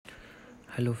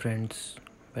Hello friends,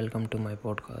 welcome to my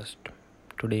podcast.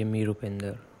 Today me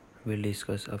Rupender will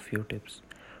discuss a few tips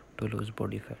to lose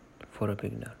body fat for a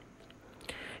beginner.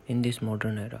 In this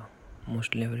modern era,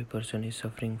 mostly every person is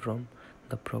suffering from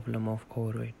the problem of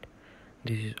overweight.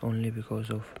 This is only because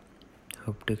of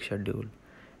hectic schedule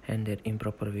and their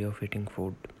improper way of eating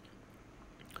food.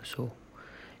 So,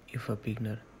 if a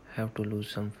beginner have to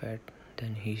lose some fat,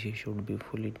 then she should be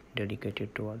fully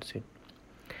dedicated towards it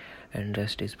and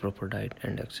rest is proper diet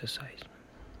and exercise.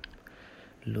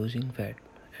 Losing fat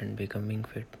and becoming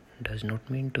fit does not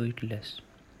mean to eat less.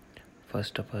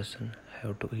 First, a person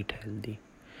have to eat healthy.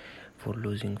 For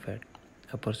losing fat,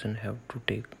 a person have to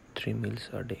take 3 meals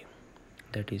a day.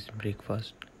 That is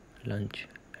breakfast, lunch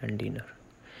and dinner.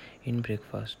 In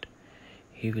breakfast,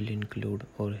 he will include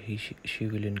or she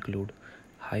will include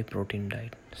high protein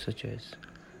diet such as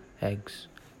eggs,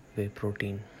 whey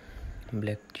protein,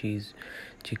 black cheese,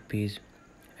 chickpeas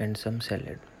and some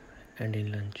salad. And in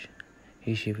lunch,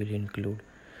 she will include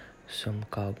some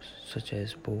carbs such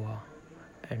as poha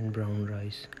and brown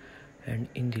rice. And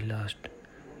in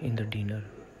the dinner,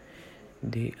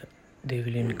 they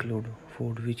will include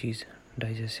food which is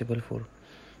digestible.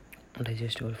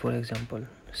 For example,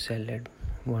 salad,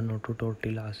 1 or 2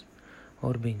 tortillas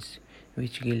or beans,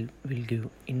 which will give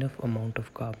enough amount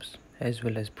of carbs as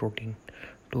well as protein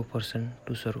to a person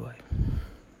to survive.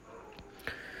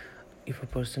 If a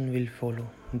person will follow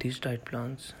these diet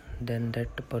plans, then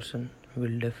that person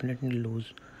will definitely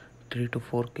lose 3 to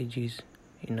 4 kgs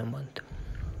in a month.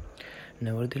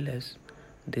 Nevertheless,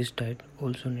 this diet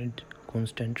also needs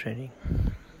constant training.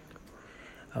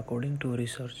 According to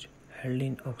research held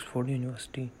in Oxford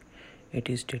University, it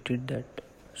is stated that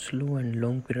slow and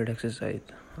long period exercise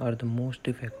are the most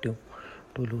effective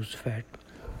to lose fat,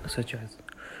 such as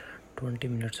 20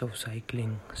 minutes of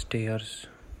cycling, stairs,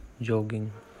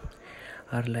 jogging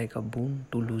are like a boon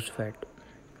to lose fat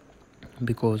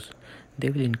because they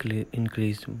will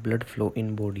increase blood flow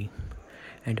in body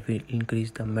and will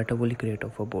increase the metabolic rate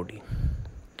of a body.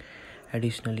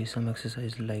 Additionally, some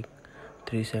exercise like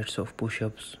 3 sets of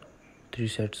push-ups, 3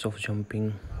 sets of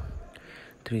jumping,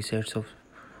 3 sets of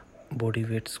body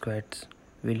weight squats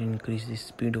will increase the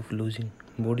speed of losing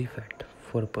body fat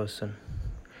for a person.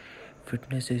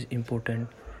 Fitness is important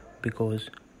because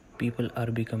people are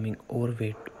becoming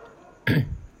overweight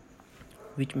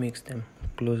which makes them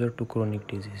closer to chronic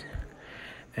disease.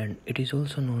 And it is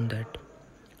also known that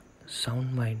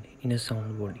sound mind in a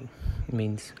sound body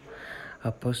means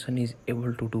a person is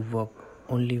able to do work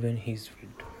only when he is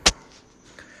fit.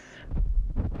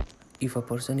 If a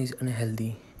person is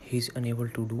unhealthy, he is unable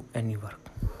to do any work.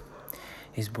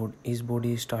 His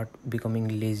body start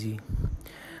becoming lazy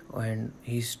and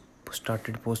he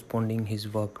started postponing his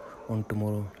work on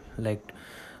tomorrow, like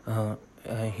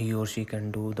he or she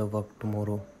can do the work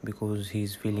tomorrow because he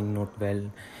is feeling not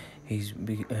well, his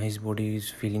body is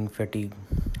feeling fatigue.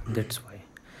 That's why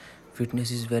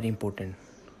fitness is very important.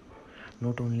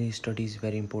 Not only study is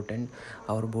very important,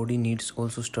 our body needs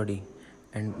also study,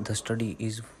 and the study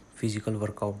is physical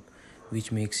workout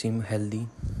which makes him healthy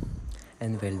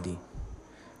and wealthy.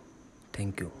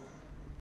 Thank you.